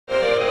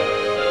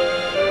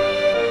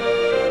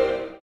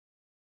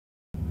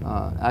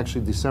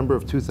Actually, December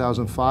of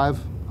 2005,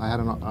 I had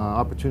an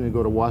opportunity to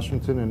go to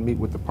Washington and meet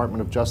with the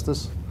Department of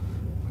Justice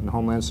and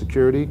Homeland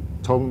Security,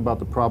 told them about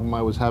the problem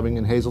I was having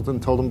in Hazleton,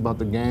 told them about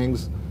the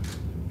gangs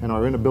and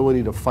our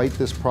inability to fight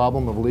this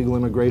problem of illegal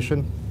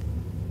immigration.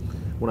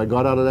 What I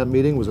got out of that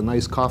meeting was a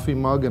nice coffee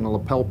mug and a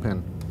lapel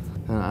pin.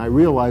 And I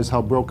realized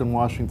how broken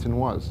Washington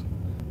was.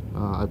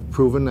 I've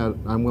proven that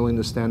I'm willing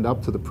to stand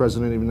up to the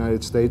President of the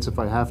United States if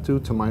I have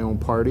to my own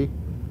party.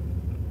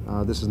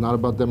 This is not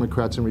about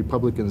Democrats and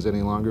Republicans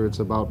any longer, it's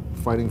about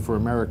fighting for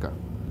America.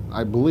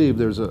 I believe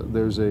there's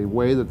a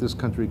way that this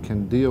country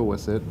can deal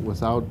with it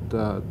without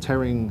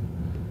tearing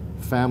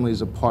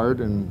families apart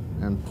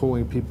and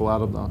pulling people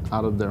out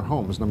of their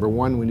homes. Number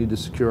one, we need to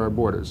secure our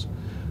borders.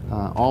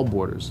 All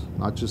borders,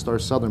 not just our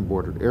southern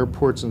border,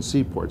 airports and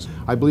seaports.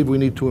 I believe we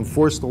need to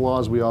enforce the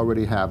laws we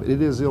already have.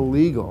 It is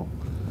illegal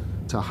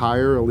to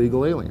hire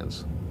illegal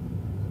aliens.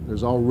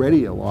 There's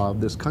already a law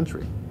of this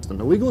country.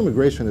 Illegal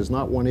immigration is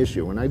not one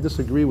issue, and I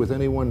disagree with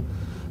anyone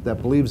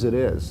that believes it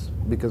is,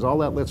 because all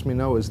that lets me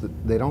know is that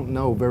they don't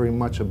know very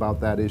much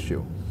about that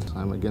issue.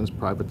 I'm against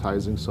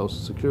privatizing Social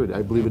Security.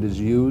 I believe it is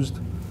used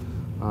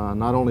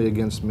not only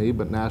against me,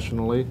 but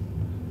nationally,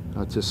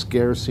 to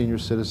scare senior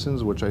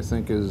citizens, which I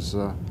think is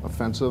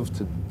offensive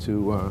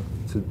to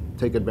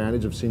take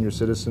advantage of senior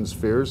citizens'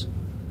 fears.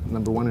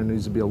 Number one, there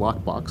needs to be a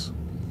lockbox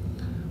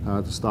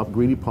to stop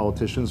greedy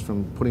politicians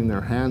from putting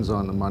their hands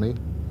on the money.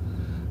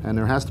 And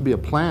there has to be a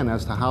plan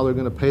as to how they're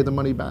going to pay the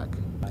money back.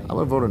 I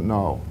would have voted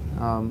no.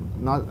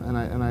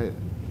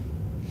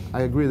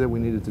 I agree that we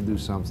needed to do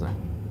something.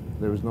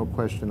 There was no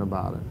question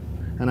about it.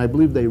 And I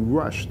believe they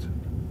rushed,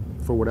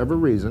 for whatever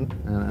reason,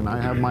 and I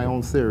have my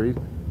own theory,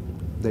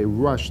 they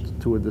rushed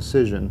to a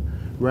decision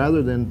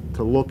rather than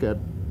to look at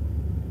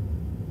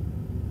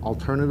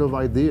alternative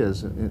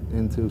ideas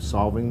into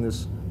solving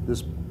this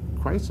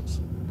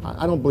crisis.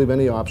 I don't believe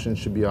any option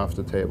should be off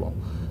the table.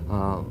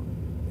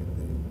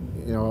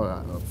 You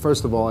know,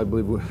 first of all, I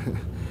believe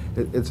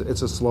it's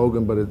a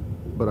slogan,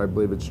 but I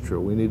believe it's true.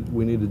 We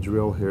need to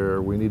drill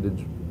here. We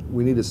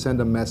need to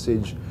send a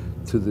message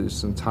to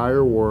this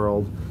entire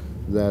world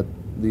that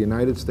the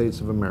United States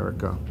of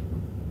America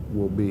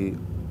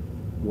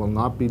will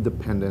not be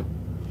dependent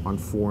on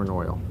foreign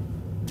oil.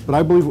 But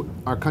I believe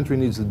our country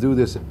needs to do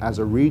this as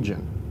a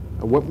region.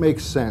 What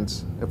makes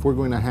sense if we're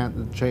going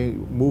to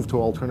move to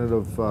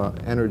alternative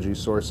energy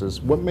sources?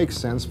 What makes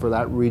sense for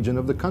that region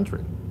of the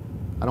country?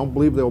 I don't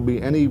believe there will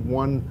be any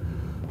one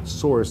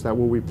source that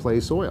will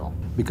replace oil,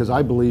 because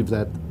I believe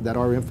that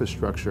our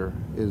infrastructure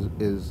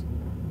is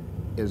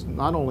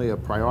not only a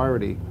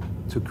priority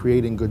to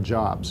creating good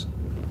jobs,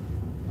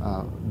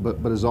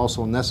 but is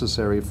also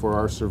necessary for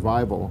our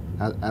survival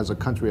as a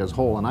country as a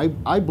whole. And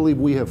I believe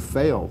we have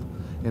failed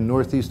in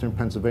northeastern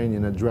Pennsylvania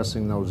in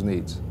addressing those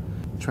needs.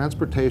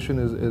 Transportation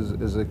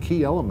is a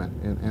key element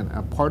and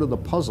a part of the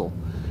puzzle,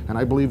 and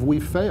I believe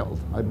we failed.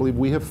 I believe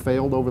we have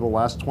failed over the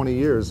last 20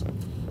 years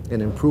in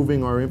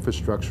improving our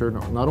infrastructure,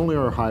 not only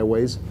our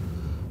highways,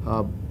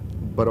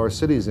 but our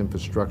cities'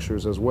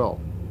 infrastructures as well.